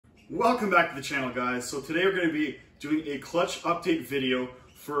Welcome back to the channel, guys. So today we're going to be doing a clutch update video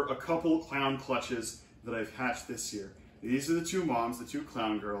for a couple clown clutches that I've hatched this year. These are the two moms, the two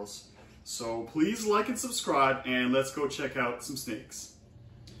clown girls. So please like and subscribe, and let's go check out some snakes.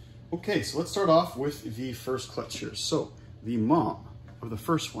 Okay, so let's start off with the first clutch here. So the mom of the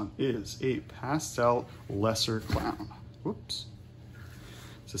first one is a pastel lesser clown. Whoops.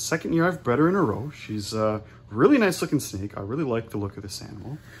 It's the second year I've bred her in a row. She's a really nice looking snake. I really like the look of this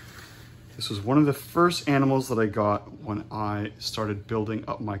animal. This was one of the first animals that I got when I started building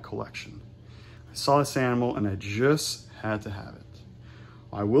up my collection. I saw this animal and I just had to have it.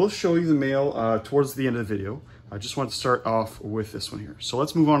 I will show you the male towards the end of the video. I just want to start off with this one here. So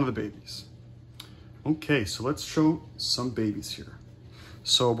let's move on to the babies. Okay, so let's show some babies here.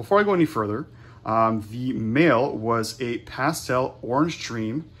 So before I go any further, the male was a pastel orange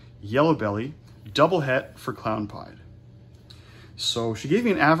dream, yellow belly, double het for clown pied. So she gave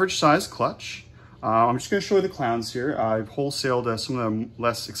me an average size clutch. I'm just going to show you the clowns here. I've wholesaled some of the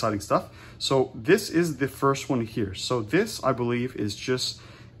less exciting stuff. So this is the first one here. So this, I believe, is just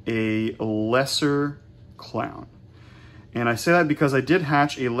a lesser clown. And I say that because I did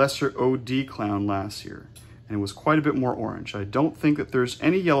hatch a lesser OD clown last year, and it was quite a bit more orange. I don't think that there's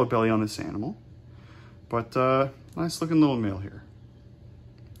any yellow belly on this animal, but nice looking little male here.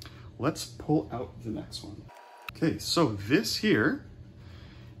 Let's pull out the next one. Okay, so this here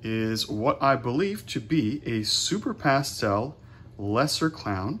is what I believe to be a super pastel lesser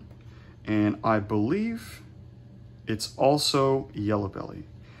clown, and I believe it's also yellow belly.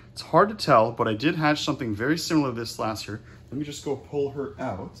 It's hard to tell, but I did hatch something very similar to this last year. Let me just go pull her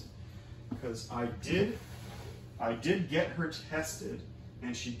out, because I did get her tested,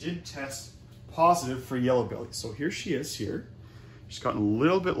 and she did test positive for yellow belly. So here she is here. She's gotten a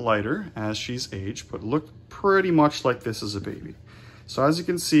little bit lighter as she's aged, but looked pretty much like this as a baby. So as you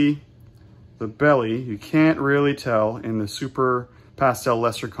can see, the belly, you can't really tell in the super pastel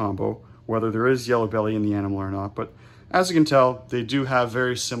lesser combo whether there is yellow belly in the animal or not, but as you can tell, they do have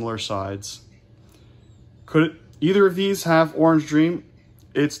very similar sides. Could either of these have orange dream?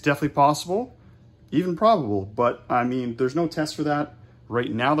 It's definitely possible, even probable, but I mean, there's no test for that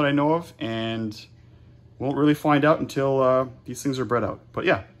right now that I know of, and won't really find out until these things are bred out. But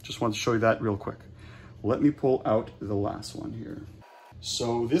yeah, just wanted to show you that real quick. Let me pull out the last one here.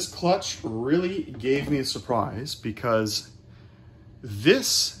 So this clutch really gave me a surprise because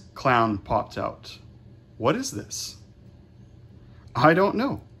this clown popped out. What is this? I don't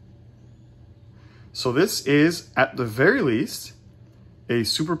know. So this is, at the very least, a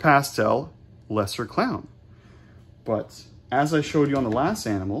super pastel lesser clown. But as I showed you on the last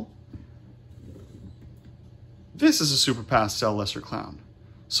animal, this is a super pastel lesser clown.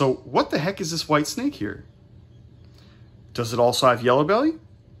 So what the heck is this white snake here? Does it also have yellow belly?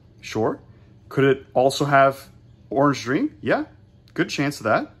 Sure. Could it also have orange dream? Yeah, good chance of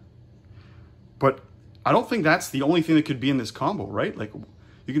that. But I don't think that's the only thing that could be in this combo, right? Like,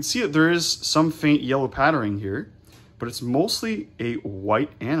 you can see that there is some faint yellow patterning here, but it's mostly a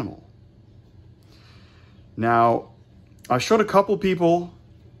white animal. Now, I showed a couple people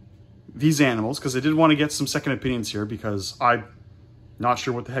these animals because I did want to get some second opinions here because I'm not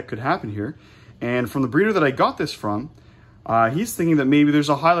sure what the heck could happen here. And from the breeder that I got this from, he's thinking that maybe there's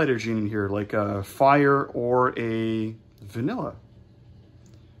a highlighter gene in here, like a fire or a vanilla.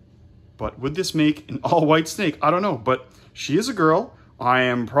 But would this make an all-white snake? I don't know, but she is a girl. I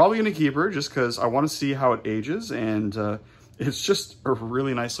am probably going to keep her just because I want to see how it ages, and it's just a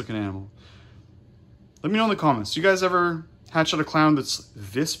really nice looking animal. Let me know in the comments. You guys ever hatch out a clown that's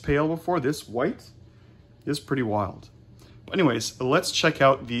this pale before, this white? It's pretty wild. But anyways, let's check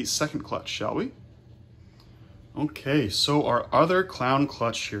out the second clutch, shall we? Okay, so our other clown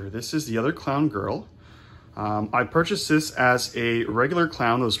clutch here. This is the other clown girl. I purchased this as a regular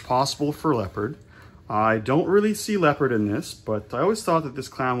clown that was possible for leopard. I don't really see leopard in this, but I always thought that this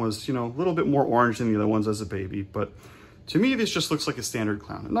clown was, you know, a little bit more orange than the other ones as a baby. But to me, this just looks like a standard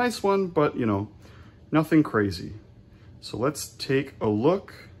clown. A nice one, but, you know, nothing crazy. So let's take a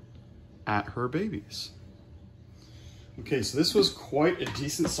look at her babies. Okay, so this was quite a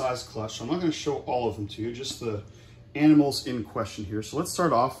decent sized clutch. I'm not going to show all of them to you, just the animals in question here. So let's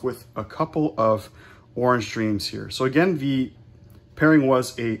start off with a couple of orange dreams here. So again, the pairing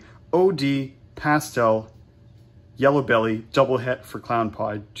was a OD pastel yellow belly double het for clown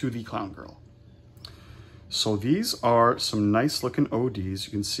pied to the clown girl. So these are some nice looking ODs.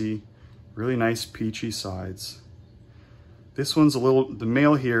 You can see really nice peachy sides. This one's a little, the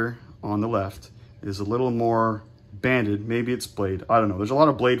male here on the left is a little more banded. Maybe it's blade. I don't know. There's a lot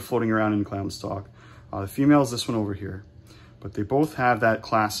of blade floating around in clown stock. The female is this one over here. but they both have that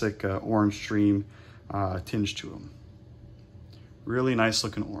classic orange dream tinge to them. Really nice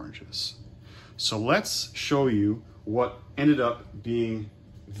looking oranges. So let's show you what ended up being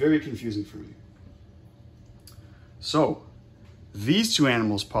very confusing for me. So these two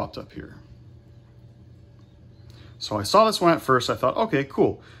animals popped up here. So I saw this one at first. I thought, okay,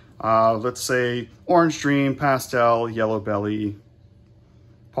 cool. Let's say orange dream, pastel, yellow belly,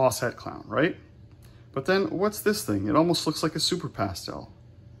 Posset clown, right? But then what's this thing? It almost looks like a super pastel.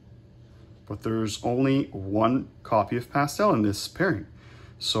 But there's only one copy of pastel in this pairing.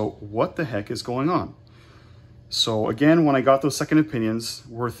 So what the heck is going on? So again, when I got those second opinions,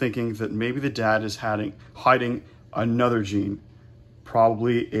 we're thinking that maybe the dad is hiding another gene,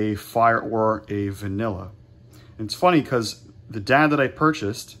 probably a fire or a vanilla. And it's funny because the dad that I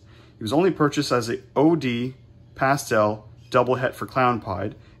purchased, he was only purchased as a OD pastel double het for clown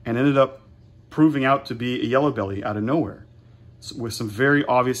pied and ended up proving out to be a yellow belly out of nowhere with some very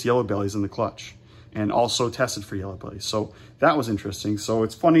obvious yellow bellies in the clutch and also tested for yellow bellies. So that was interesting. So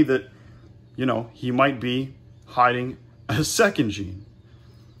it's funny that, you know, he might be hiding a second gene.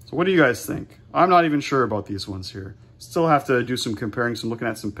 So what do you guys think? I'm not even sure about these ones here. Still have to do some comparing, some looking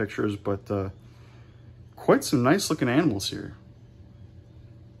at some pictures, but quite some nice looking animals here.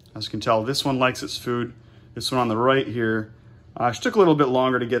 As you can tell, this one likes its food. This one on the right here, she took a little bit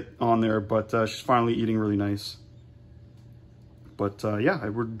longer to get on there, but she's finally eating really nice. But yeah, I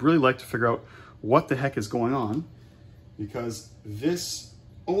would really like to figure out what the heck is going on, because this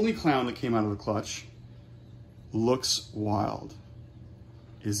only clown that came out of the clutch looks wild.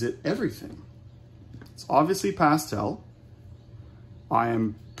 Is it everything? It's obviously pastel. I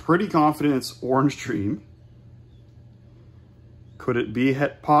am pretty confident it's orange dream. Could it be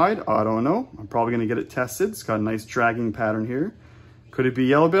het pied? I don't know. I'm probably gonna get it tested. It's got a nice dragging pattern here. Could it be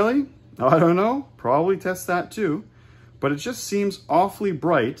yellow belly? I don't know. Probably test that too. But it just seems awfully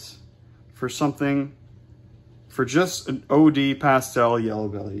bright for something, for just an OD pastel yellow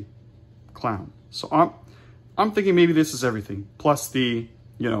belly clown. So I'm thinking maybe this is everything, plus the,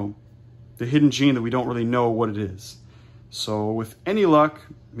 you know, the hidden gene that we don't really know what it is. So with any luck,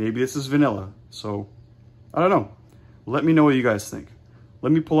 maybe this is vanilla. So I don't know. Let me know what you guys think.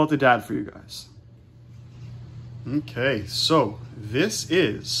 Let me pull out the dad for you guys. Okay, so this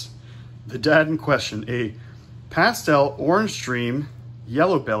is the dad in question, a pastel orange dream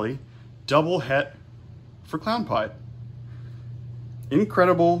yellow belly double het for clown pied.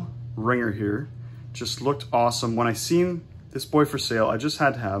 Incredible ringer here. Just looked awesome. When I seen this boy for sale, I just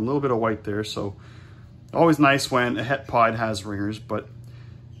had to have a little bit of white there. So always nice when a het pied has ringers, but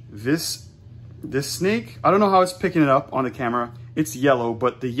this snake, I don't know how it's picking it up on the camera. It's yellow,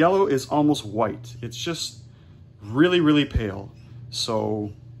 but the yellow is almost white. It's just really, really pale.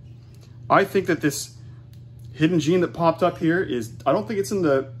 So I think that this hidden gene that popped up here is, I don't think it's in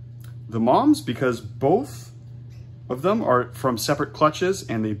the moms, because both of them are from separate clutches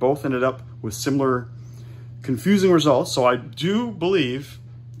and they both ended up with similar confusing results. So I do believe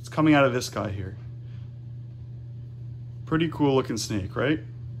it's coming out of this guy here. Pretty cool looking snake, right?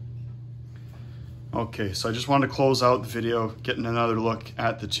 Okay, so I just wanted to close out the video, getting another look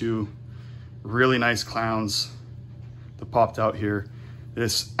at the two really nice clowns that popped out here.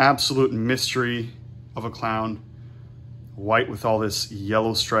 This absolute mystery of a clown, white with all this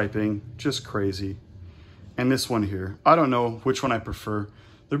yellow striping, just crazy. And this one here, I don't know which one I prefer.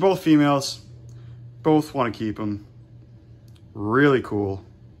 They're both females, both want to keep them. Really cool.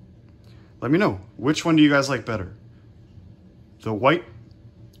 Let me know, which one do you guys like better? The white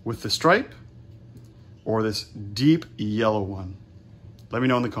with the stripe, or this deep yellow one? Let me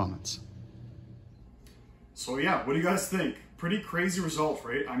know in the comments. So yeah, what do you guys think? Pretty crazy result,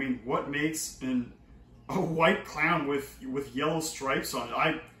 right? I mean, what makes a white clown with yellow stripes on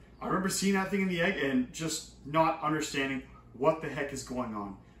it? I remember seeing that thing in the egg and just not understanding what the heck is going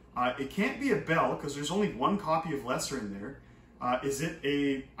on. It can't be a bell because there's only one copy of lesser in there. Is it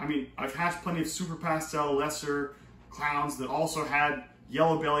a, I mean, I've hatched plenty of super pastel lesser clowns that also had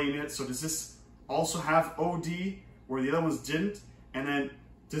yellow belly in it. So does this also have OD where the other ones didn't? And then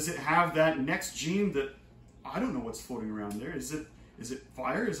does it have that next gene that I don't know what's floating around there? Is it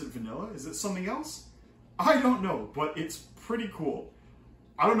fire? Is it vanilla? Is it something else? I don't know, but it's pretty cool.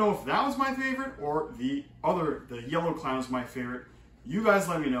 I don't know if that was my favorite or the yellow clown was my favorite. You guys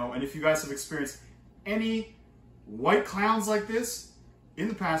let me know. And if you guys have experienced any white clowns like this in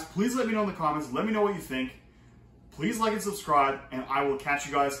the past, please let me know in the comments. Let me know what you think. Please like and subscribe, and I will catch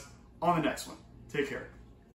you guys on the next one. Take care.